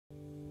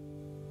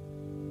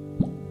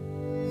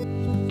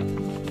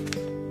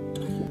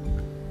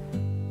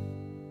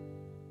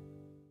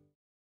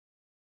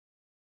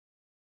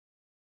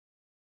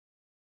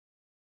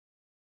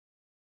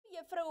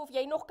juffrou of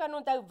jy nog kan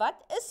onthou, wat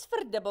is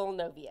verdubbel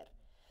nou weer?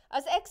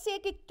 As ek sê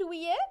ek het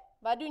 2,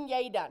 wat doen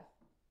jy dan?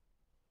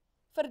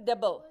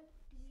 Verdubbel.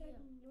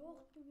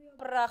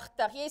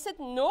 Pragtig, jy sit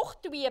nog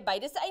 2 by,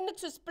 dis eintlik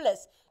soos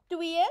plus.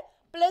 2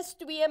 plus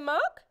 2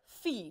 maak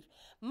 4.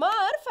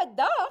 Maar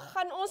vandag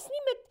gaan ons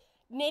nie met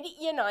net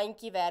die een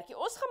handjie werk nie,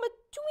 ons gaan met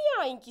 2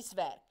 handjies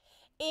werk.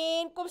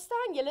 En kom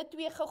staan julle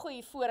 2 gou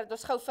hier voor, dat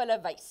ons gou vir hulle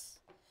wys.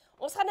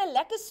 Ons gaan 'n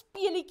lekker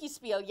speelietjie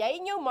speel, jy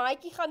en jou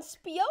maatjie gaan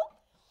speel.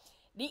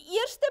 Die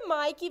eerste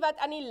maatjie wat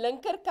aan die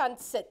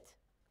linkerkant sit,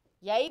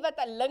 jy wat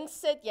aan links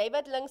sit, jy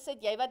wat links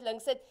sit, jy wat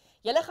links sit,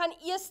 julle gaan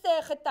eers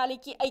 'n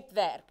getalletjie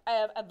uitwerk,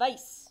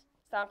 wys.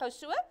 Staan gou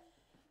so?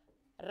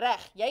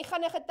 Reg, jy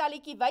gaan 'n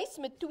getalletjie wys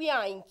met 2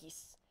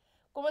 handjies.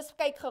 Kom ons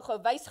kyk gou-gou,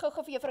 wys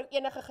gou-gou vir juffrou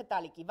enige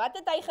getalletjie. Wat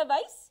het hy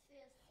gewys?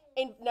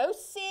 En nou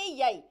sê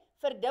jy,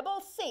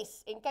 verdubbel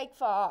 6 en kyk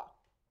vir haar.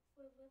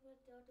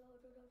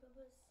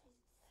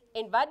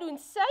 En wat doen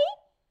sy?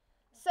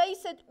 Sy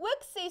sit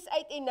ook 6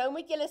 uit en nou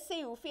moet julle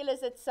sê, hoeveel is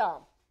dit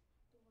saam?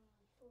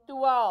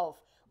 12.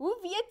 Hoe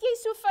weet jy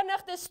so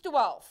vinnig dis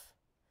 12?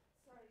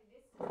 Sorry,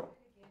 let's do it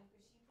again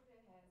because she put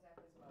her hands up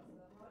as well. So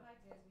the whole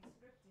idea is we're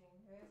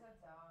scripting, hers are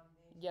down,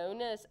 then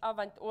Joune is af,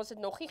 want ons het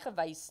nog nie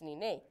gewys nie,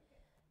 nê?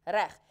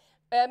 Reg.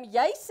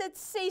 Jy sit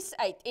 6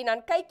 uit en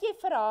dan kyk jy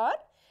vir haar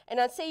en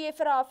dan sê jy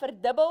vir haar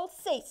verdubbel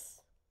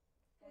 6.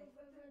 they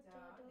put her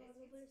down, let's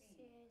get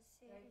speed.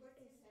 So he puts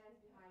his hand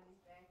behind his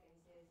back and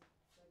says,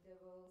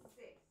 double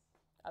 6.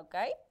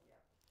 Okay?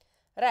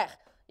 Reg.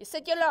 Jy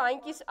sit julle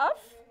handjies af.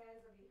 Her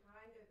hands are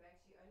behind her back,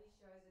 she only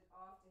shows it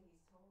after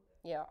he's told her.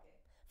 Ja.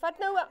 Vat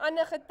nou 'n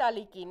ander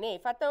getalletjie, nê?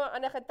 Vat nou 'n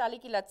ander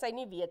getalletjie, laat sy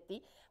nie weet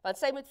nie, want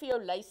sy moet vir jou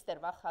luister.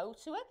 Wag, hou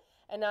so.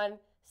 En dan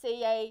sê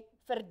jy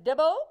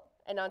verdubbel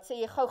en dan sê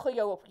jy gou-gou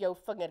jou op jou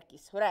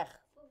vingertjies, reg?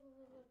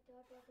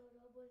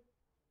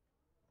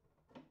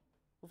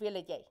 Hoeveel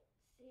het jy?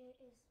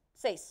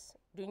 6.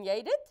 Doen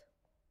jy dit?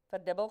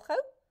 Verdubbel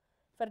gou.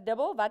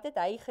 Verdubbel, wat het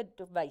hy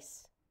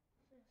gewys?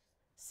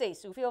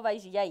 6. Hoeveel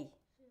wys jy?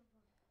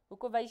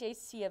 Hoekom wys jy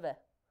 7?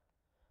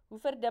 Hoe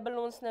verdubbel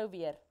ons nou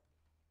weer?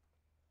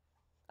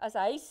 As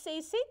hy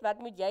 6 het, wat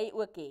moet jy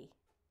ook hê?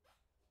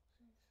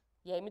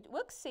 Jy moet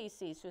ook 6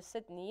 hê, so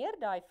sit neer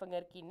daai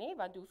vingertjie, nê?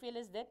 Want hoeveel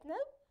is dit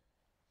nou?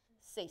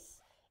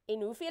 6.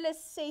 En hoeveel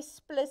is 6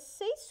 plus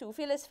 6?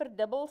 Hoeveel is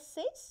verdubbel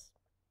 6?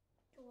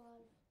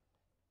 12.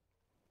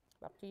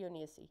 Maak toe jou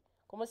neusie.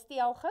 Kom ons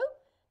tel gou.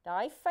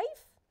 Daai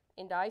 5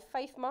 en daai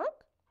 5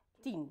 maak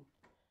 10.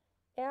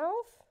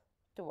 11,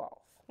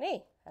 12.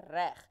 Nee,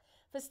 reg.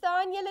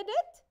 Verstaan julle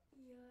dit?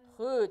 Ja.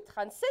 Goed,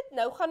 gaan sit.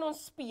 Nou gaan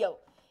ons speel.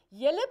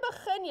 Julle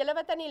begin, julle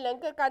wat aan die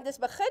linkerkant is,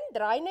 begin,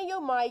 draai na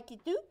jou maatjie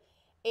toe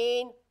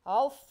en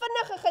haal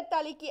vinnig 'n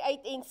getalletjie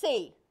uit en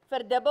sê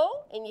verdubbel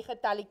en die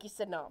getalletjie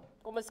se naam.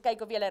 Kom ons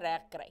kyk of julle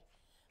reg kry.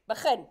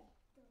 Begin.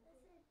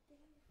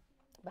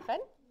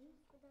 Begin.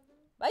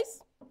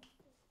 Wys.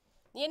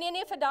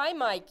 Nee, vir daai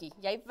maatjie.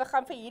 Jy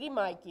gaan vir hierdie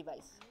maatjie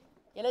wys.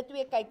 Julle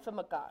twee kyk vir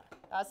mekaar.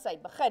 Daar sy,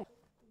 begin.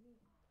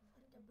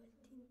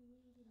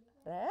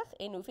 Reg,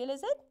 en hoeveel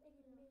is dit?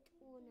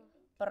 20.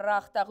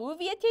 Pragtig. Hoe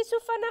weet jy so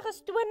vinnig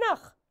is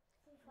 20?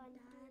 Van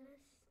daar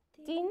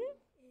is 10.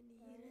 en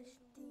hier is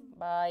 10.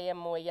 Baie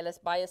mooi, julle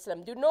is baie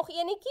slim. Doen nog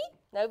enetjie.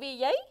 Nou weer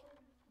jy.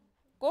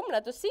 Kom,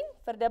 laat ons sien.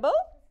 Verdubbel.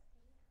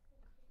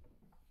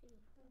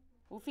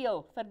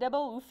 Hoeveel?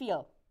 Verdubbel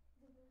hoeveel?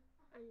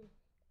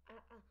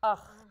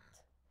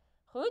 8.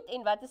 Goed,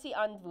 en wat is die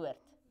antwoord?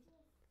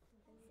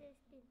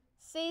 16.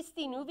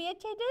 16. Hoe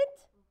weet jy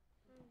dit?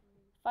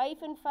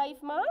 5 en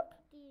 5 maak?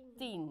 10.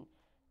 10.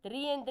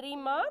 3 en 3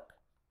 maak?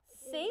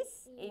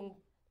 6.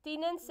 En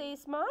 10 en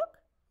 6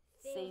 maak?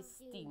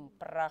 16.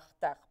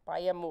 Pragtig.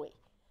 Baie mooi.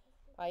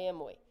 Baie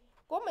mooi.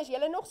 Kom, is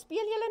julle nog,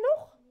 speel julle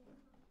nog?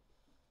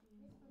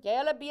 Jy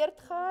al 'n beurt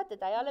gehad?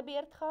 Het hy al 'n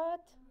beurt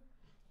gehad?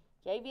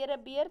 Jy weer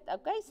 'n beurt?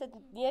 Okay, sit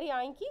neer die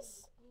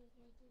handjies.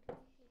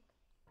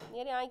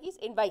 Neer die handjies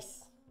en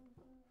wys.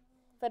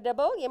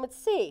 Verdubbel, jy moet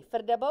sê,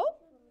 verdubbel.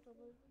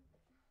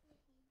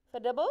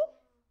 Verdubbel.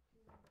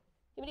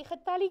 Jy moet die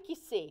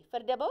getalletjies sê,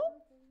 verdubbel.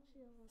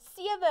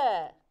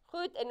 7.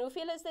 Goed, en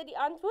hoeveel is dit die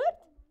antwoord?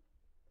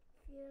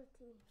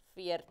 14.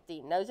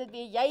 14. Nou is dit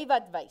weer jy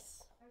wat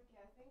wys. Okay,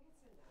 I think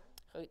it's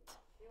enough. Goed.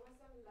 There was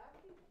some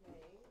lovely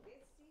playing.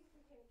 Let's see if we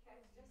can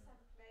catch just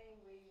some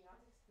playing where you're not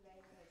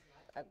explaining as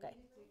much. Okay.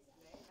 You need to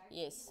explain. Like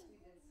Yes. we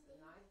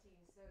did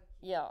 19, so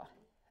cute. Ja,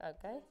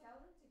 okay. Tell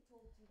them to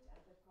talk to each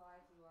other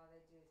quietly while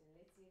they do it, and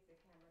let's see if the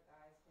camera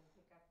guys can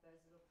pick up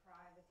those little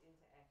private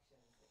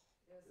interactions.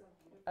 There was some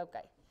beautiful.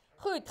 Okay.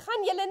 Goed,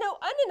 gaan julle nou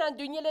aan en dan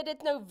doen julle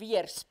dit nou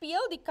weer.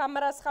 Speel, die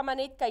kameras gaan maar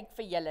net kyk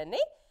vir julle,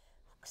 né?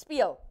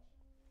 Speel.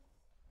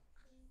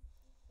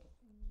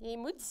 Jy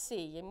moet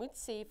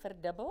sê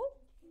verdubbel.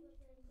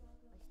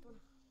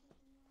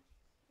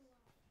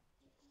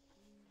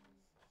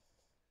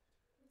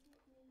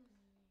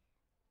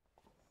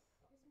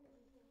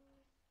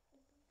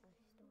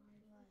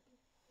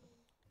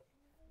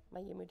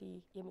 Maar jy moet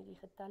die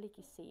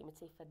getalletjies sê, jy moet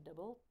sê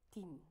verdubbel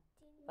 10.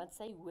 Want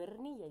sy hoor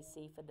nie jy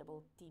sê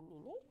verdubbel 10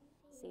 nie, né?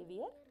 Sê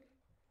weer.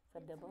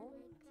 Verdubbel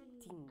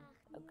 10.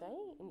 Okay,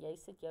 en jy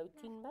sit jou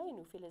 10 by en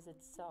hoeveel is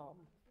dit saam?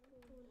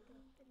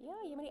 Ja,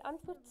 jy moet die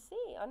antwoord sê,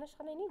 anders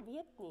gaan hy nie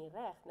weet nie,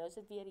 reg. Nou is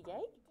dit weer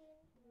jy.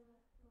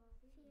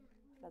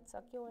 Laat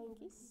sak jou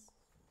handjies.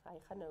 Hy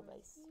gaan nou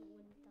wys.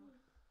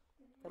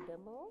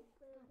 Verdubbel.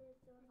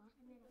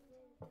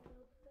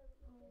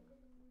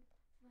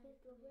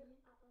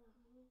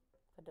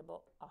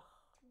 Verdubbel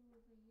 8.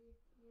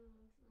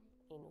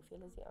 En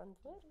hoeveel is die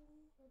antwoord?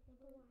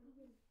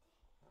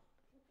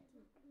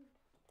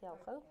 Tel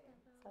gou.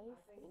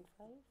 5 en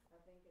 5. I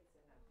think it's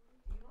enough.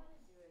 Do you want to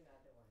do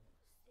another one?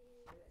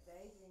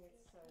 They're doing it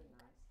so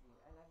nicely.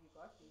 And have you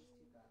got these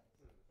two guys?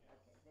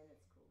 Okay, then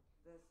it's cool.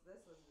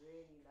 This was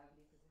really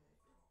lovely because it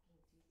can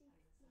detail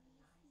it so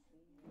nicely.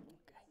 You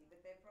can see,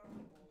 but they're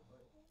probably all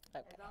good.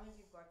 Okay. As long as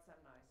you've got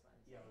some nice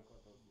ones. Yeah, eh? we've